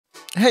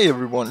Hey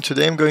everyone,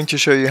 today I'm going to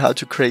show you how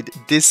to create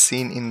this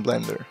scene in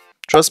Blender.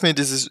 Trust me,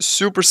 this is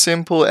super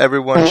simple.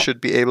 Everyone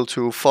should be able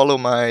to follow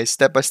my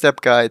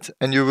step-by-step guide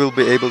and you will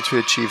be able to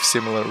achieve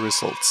similar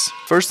results.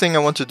 First thing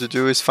I wanted to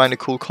do is find a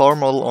cool car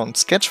model on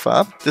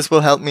Sketchfab. This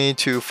will help me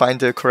to find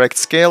the correct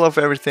scale of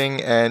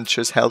everything and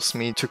just helps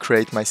me to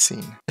create my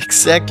scene.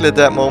 Exactly at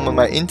that moment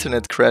my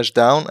internet crashed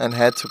down and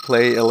had to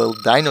play a little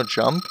dino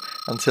jump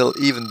until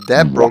even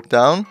that broke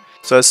down.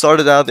 So I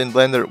started out in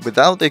Blender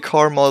without a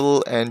car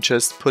model and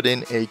just put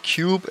in a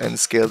cube and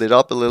scaled it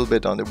up a little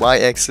bit on the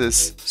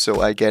y-axis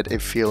so I get a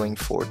feeling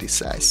for the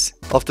size.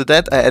 After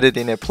that I added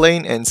in a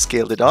plane and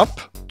scaled it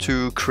up.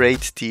 To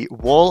create the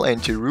wall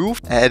and the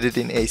roof, I added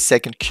in a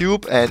second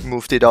cube and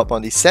moved it up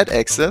on the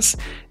z-axis.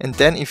 And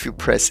then if you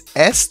press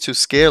S to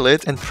scale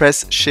it and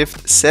press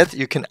Shift Z,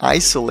 you can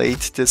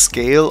isolate the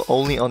scale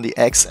only on the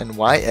x and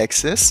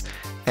y-axis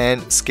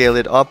and scale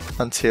it up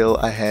until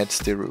I had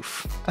the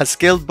roof. I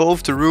scaled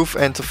both the roof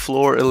and the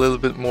floor a little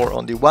bit more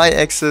on the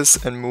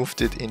y-axis and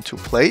moved it into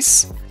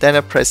place. Then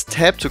I pressed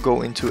Tab to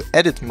go into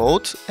edit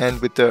mode,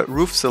 and with the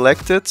roof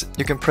selected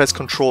you can press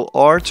Ctrl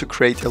R to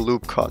create a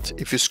loop cut.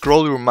 If you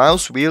scroll your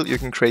mouse wheel you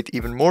can create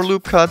even more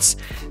loop cuts,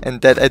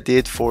 and that I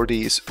did for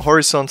the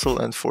horizontal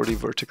and for the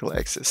vertical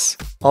axis.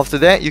 After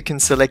that you can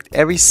select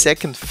every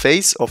second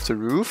face of the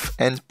roof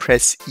and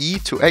press E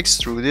to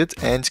extrude it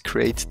and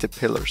create the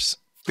pillars.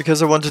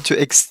 Because I wanted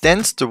to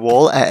extend the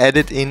wall, I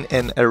added in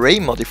an array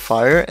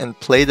modifier and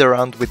played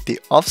around with the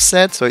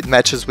offset so it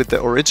matches with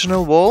the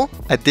original wall.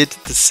 I did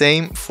the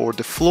same for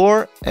the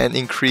floor and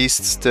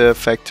increased the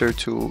factor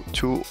to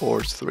 2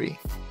 or 3.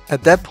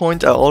 At that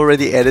point I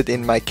already added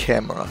in my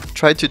camera.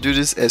 Try to do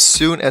this as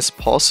soon as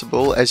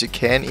possible as you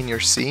can in your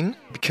scene,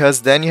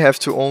 because then you have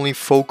to only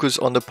focus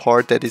on the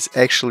part that is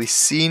actually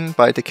seen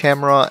by the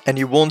camera and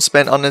you won't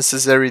spend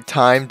unnecessary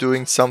time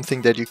doing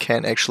something that you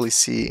can't actually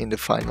see in the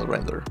final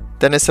render.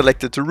 Then I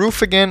selected the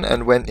roof again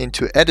and went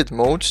into edit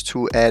mode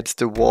to add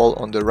the wall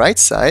on the right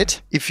side.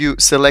 If you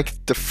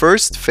select the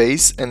first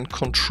face and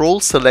Control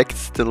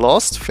select the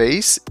last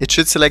face, it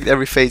should select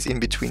every face in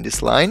between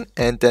this line,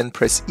 and then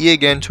press E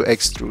again to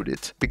extrude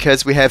it.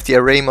 Because we have the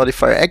array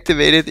modifier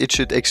activated, it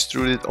should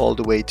extrude it all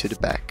the way to the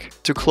back.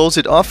 To close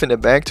it off in the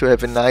back, to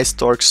have a nice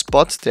dark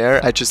spot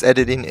there, I just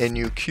added in a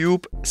new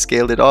cube,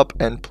 scaled it up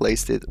and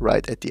placed it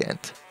right at the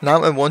end.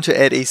 Now I want to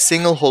add a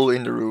single hole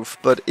in the roof,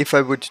 but if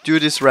I would do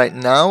this right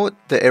now,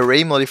 the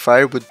array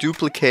modifier would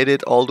duplicate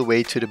it all the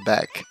way to the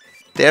back.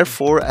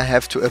 Therefore, I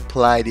have to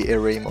apply the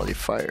array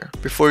modifier.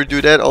 Before you do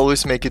that,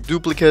 always make a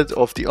duplicate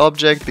of the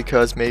object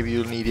because maybe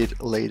you'll need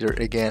it later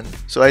again.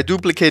 So I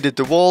duplicated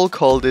the wall,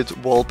 called it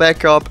wall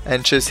backup,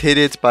 and just hid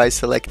it by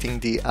selecting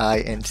the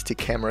eye and the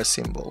camera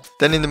symbol.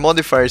 Then in the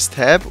modifiers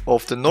tab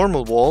of the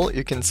normal wall,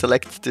 you can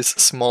select this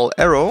small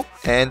arrow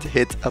and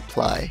hit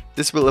apply.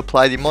 This will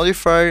apply the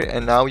modifier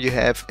and now you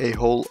have a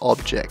whole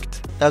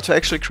object. Now to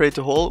actually create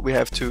the hole, we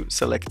have to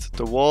select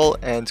the wall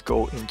and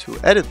go into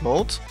edit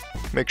mode.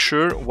 Make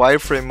sure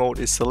wireframe mode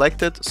is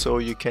selected so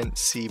you can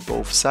see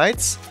both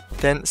sides.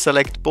 Then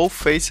select both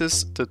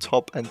faces, the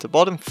top and the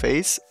bottom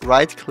face,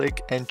 right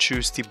click and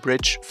choose the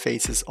bridge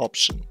faces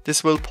option.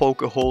 This will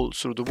poke a hole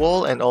through the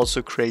wall and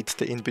also create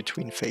the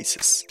in-between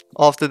faces.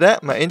 After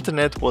that my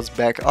internet was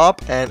back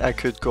up and I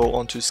could go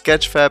onto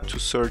Sketchfab to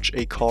search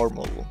a car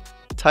model.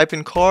 Type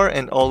in car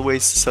and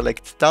always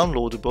select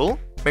downloadable.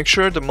 Make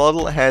sure the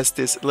model has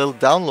this little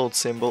download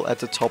symbol at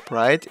the top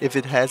right. If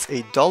it has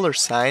a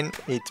 $sign,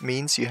 it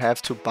means you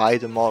have to buy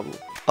the model.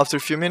 After a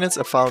few minutes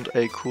I found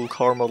a cool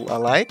car model I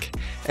like,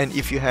 and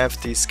if you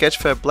have the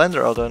Sketchfab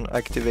Blender add-on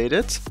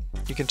activated,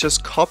 you can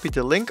just copy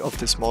the link of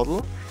this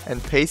model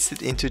and paste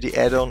it into the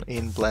add-on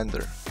in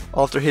Blender.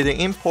 After hitting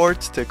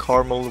import, the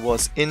car model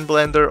was in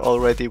Blender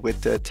already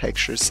with the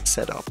textures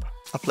set up.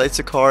 I placed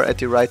the car at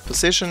the right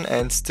position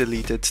and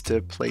deleted the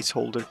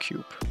placeholder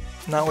cube.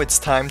 Now it's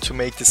time to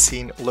make the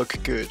scene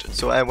look good.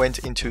 So I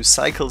went into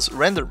Cycles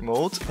Render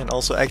mode and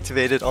also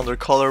activated under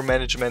color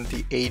management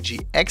the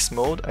AGX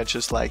mode. I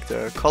just like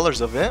the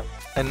colors of it.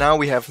 And now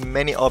we have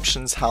many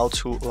options how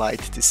to light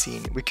the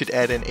scene. We could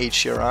add an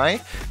HDRI,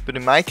 but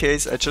in my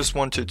case I just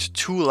wanted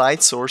 2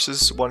 light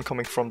sources, one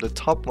coming from the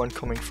top, one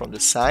coming from the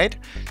side.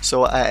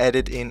 So I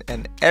added in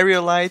an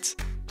area light,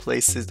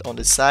 placed it on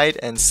the side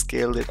and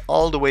scaled it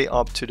all the way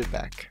up to the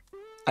back.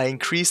 I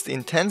increased the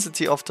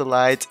intensity of the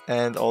light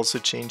and also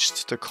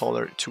changed the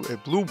color to a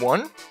blue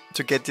one.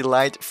 To get the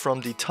light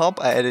from the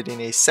top, I added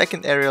in a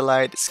second area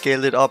light,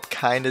 scaled it up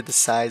kinda the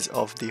size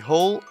of the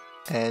hole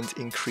and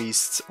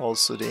increased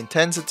also the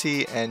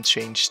intensity and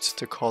changed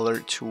the color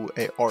to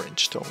an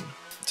orange tone.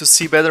 To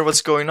see better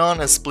what's going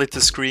on, I split the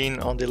screen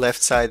on the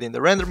left side in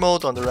the render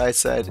mode, on the right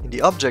side in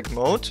the object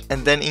mode,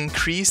 and then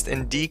increased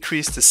and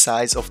decreased the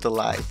size of the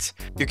light.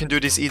 You can do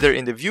this either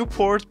in the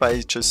viewport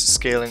by just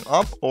scaling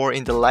up, or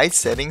in the light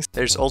settings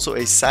there's also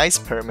a size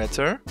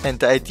parameter, and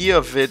the idea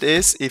of it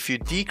is if you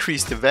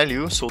decrease the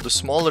value, so the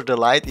smaller the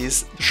light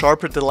is, the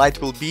sharper the light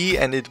will be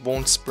and it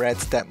won't spread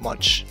that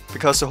much.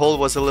 Because the hole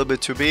was a little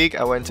bit too big,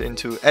 I went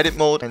into edit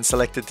mode and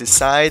selected the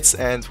sides,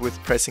 and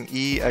with pressing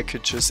E I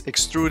could just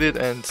extrude it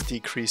and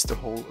decrease decrease the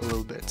hole a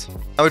little bit.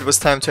 Now it was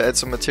time to add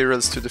some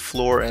materials to the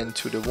floor and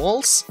to the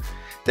walls.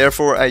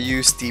 Therefore, I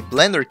used the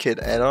Blender Kit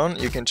add-on.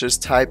 You can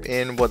just type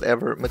in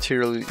whatever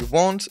material you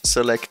want,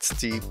 select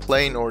the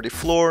plane or the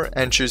floor,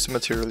 and choose the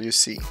material you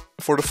see.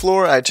 For the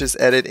floor, I just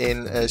added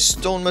in a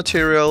stone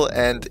material,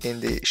 and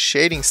in the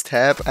shadings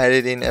tab, I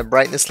added in a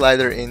brightness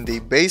slider in the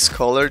base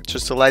color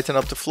just to lighten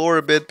up the floor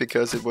a bit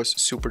because it was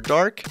super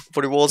dark.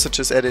 For the walls, I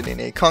just added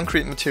in a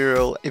concrete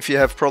material. If you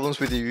have problems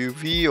with the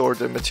UV or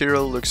the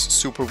material looks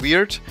super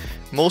weird,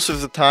 most of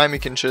the time you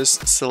can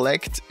just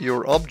select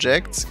your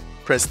object,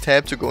 press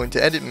tab to go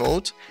into edit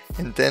mode,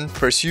 and then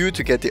press U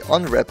to get the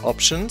unwrap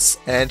options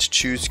and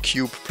choose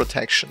cube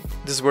protection.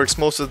 This works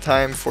most of the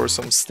time for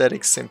some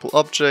static simple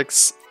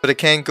objects, but I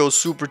can't go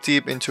super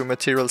deep into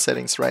material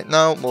settings right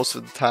now. Most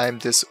of the time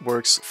this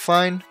works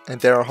fine, and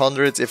there are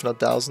hundreds if not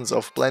thousands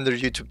of Blender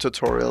YouTube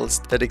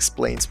tutorials that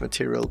explains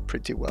material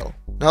pretty well.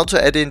 Now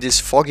to add in this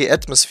foggy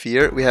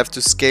atmosphere, we have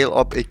to scale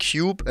up a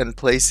cube and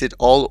place it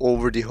all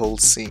over the whole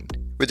scene.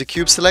 With the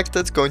cube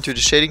selected, go into the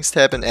shadings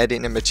tab and add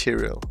in a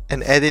material.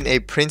 And add in a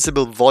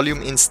principal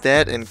volume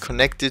instead and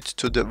connect it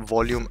to the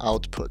volume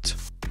output.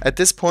 At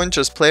this point,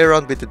 just play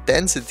around with the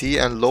density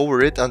and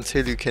lower it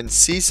until you can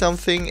see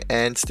something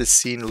and the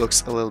scene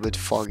looks a little bit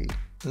foggy.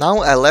 Now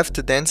I left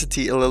the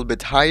density a little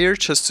bit higher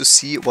just to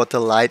see what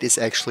the light is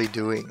actually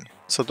doing.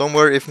 So don't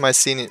worry if my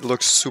scene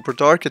looks super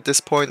dark at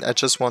this point, I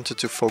just wanted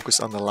to focus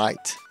on the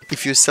light.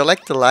 If you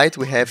select the light,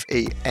 we have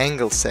an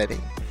angle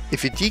setting.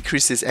 If you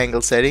decrease this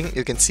angle setting,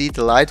 you can see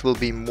the light will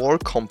be more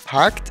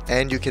compact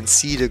and you can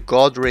see the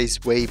God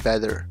rays way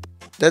better.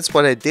 That's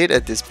what I did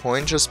at this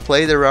point, just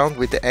played around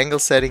with the angle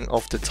setting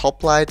of the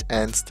top light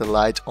and the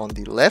light on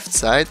the left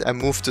side. I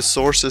moved the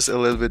sources a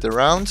little bit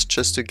around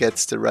just to get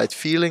the right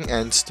feeling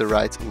and the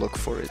right look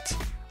for it.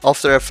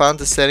 After I found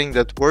the setting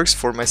that works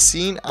for my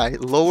scene, I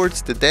lowered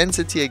the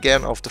density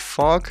again of the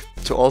fog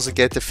to also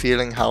get the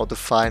feeling how the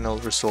final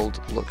result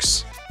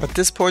looks. At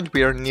this point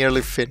we are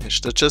nearly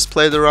finished. I just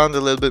played around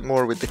a little bit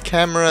more with the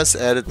cameras,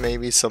 added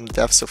maybe some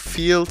depths of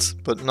field,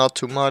 but not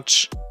too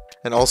much.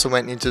 And also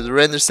went into the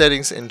render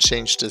settings and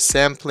changed the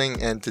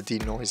sampling and the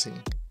denoising.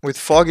 With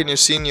fog in your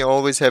scene, you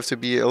always have to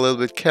be a little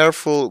bit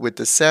careful with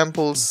the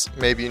samples.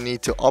 Maybe you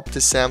need to up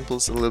the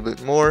samples a little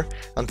bit more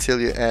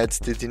until you add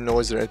the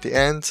denoiser at the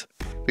end,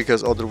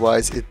 because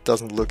otherwise it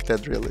doesn't look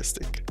that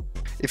realistic.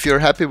 If you're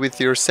happy with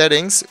your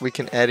settings, we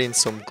can add in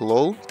some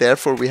glow.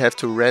 Therefore, we have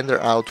to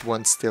render out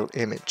one still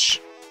image.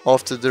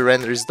 After the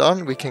render is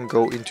done, we can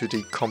go into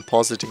the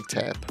compositing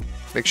tab.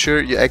 Make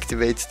sure you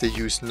activate the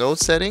use node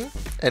setting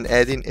and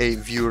add in a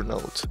viewer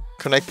node.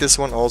 Connect this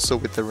one also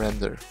with the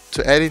render.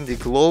 To add in the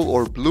glow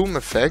or bloom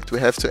effect, we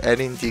have to add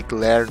in the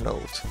glare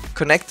node.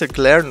 Connect the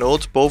glare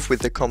node both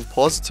with the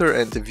compositor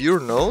and the viewer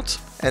node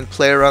and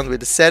play around with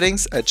the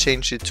settings. I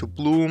changed it to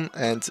bloom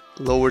and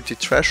lowered the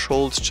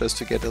threshold just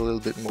to get a little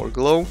bit more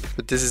glow,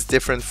 but this is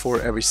different for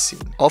every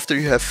scene. After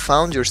you have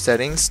found your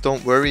settings,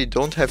 don't worry, you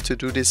don't have to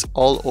do this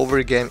all over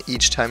again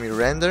each time you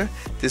render.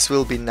 This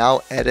will be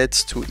now added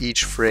to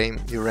each frame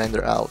you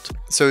render out.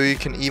 So you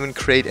can even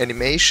create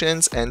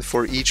animations, and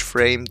for each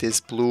frame this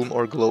bloom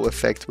or glow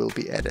effect will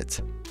be added.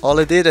 All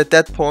I did at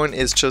that point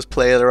is just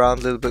play around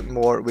a little bit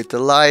more with the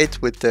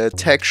light, with the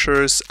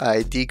textures.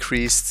 I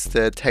decreased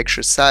the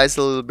texture size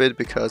a little bit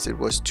because it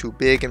was too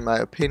big in my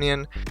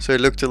opinion. So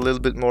it looked a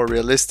little bit more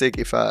realistic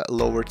if I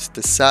lowered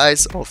the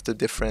size of the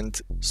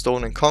different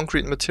stone and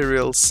concrete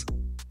materials.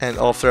 And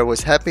after I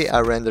was happy, I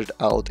rendered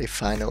out a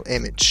final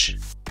image.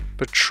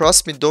 But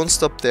trust me, don't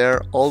stop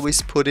there,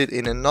 always put it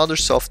in another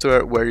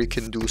software where you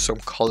can do some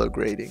color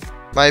grading.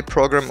 My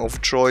program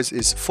of choice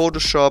is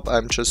Photoshop.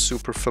 I'm just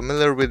super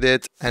familiar with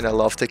it and I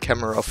love the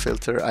camera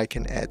filter I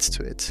can add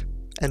to it.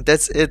 And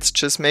that's it,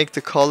 just make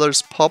the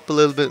colors pop a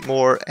little bit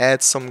more,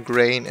 add some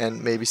grain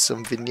and maybe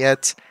some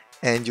vignette,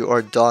 and you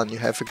are done. You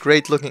have a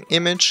great looking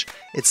image.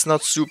 It's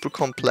not super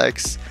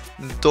complex.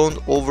 Don't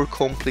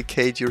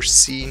overcomplicate your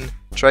scene.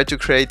 Try to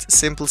create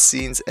simple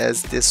scenes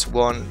as this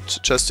one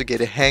just to get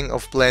a hang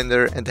of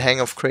Blender and the hang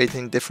of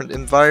creating different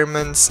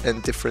environments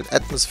and different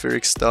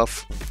atmospheric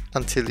stuff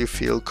until you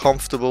feel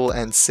comfortable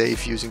and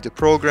safe using the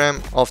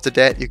program. After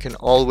that you can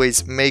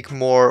always make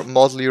more,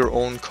 model your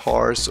own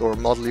cars or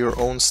model your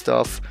own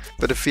stuff,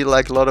 but I feel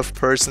like a lot of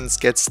persons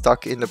get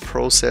stuck in the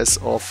process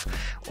of,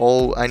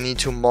 oh, I need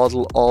to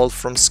model all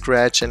from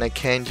scratch and I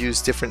can't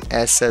use different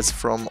assets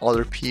from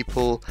other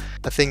people.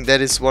 I think that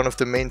is one of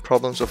the main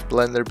problems of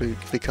Blender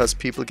because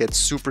people get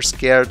super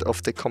scared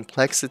of the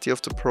complexity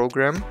of the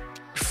program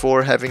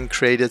before having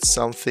created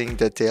something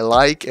that they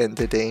like and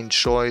that they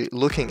enjoy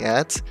looking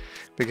at.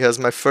 Because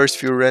my first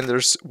few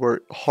renders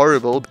were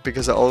horrible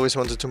because I always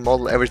wanted to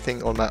model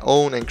everything on my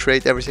own and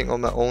create everything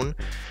on my own.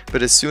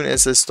 But as soon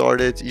as I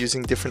started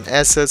using different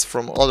assets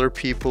from other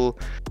people,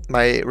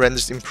 my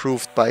renders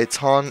improved by a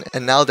ton.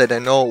 And now that I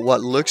know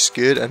what looks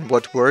good and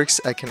what works,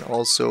 I can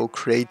also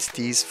create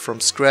these from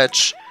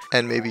scratch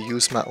and maybe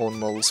use my own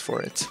models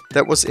for it.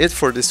 That was it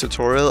for this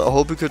tutorial. I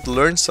hope you could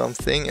learn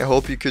something. I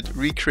hope you could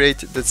recreate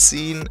the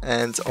scene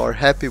and are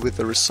happy with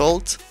the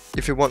result.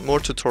 If you want more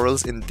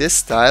tutorials in this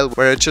style,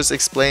 where I just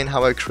explain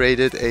how I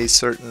created a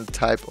certain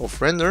type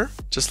of render,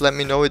 just let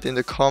me know it in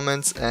the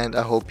comments, and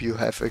I hope you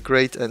have a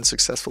great and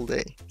successful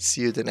day.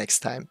 See you the next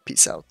time.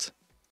 Peace out.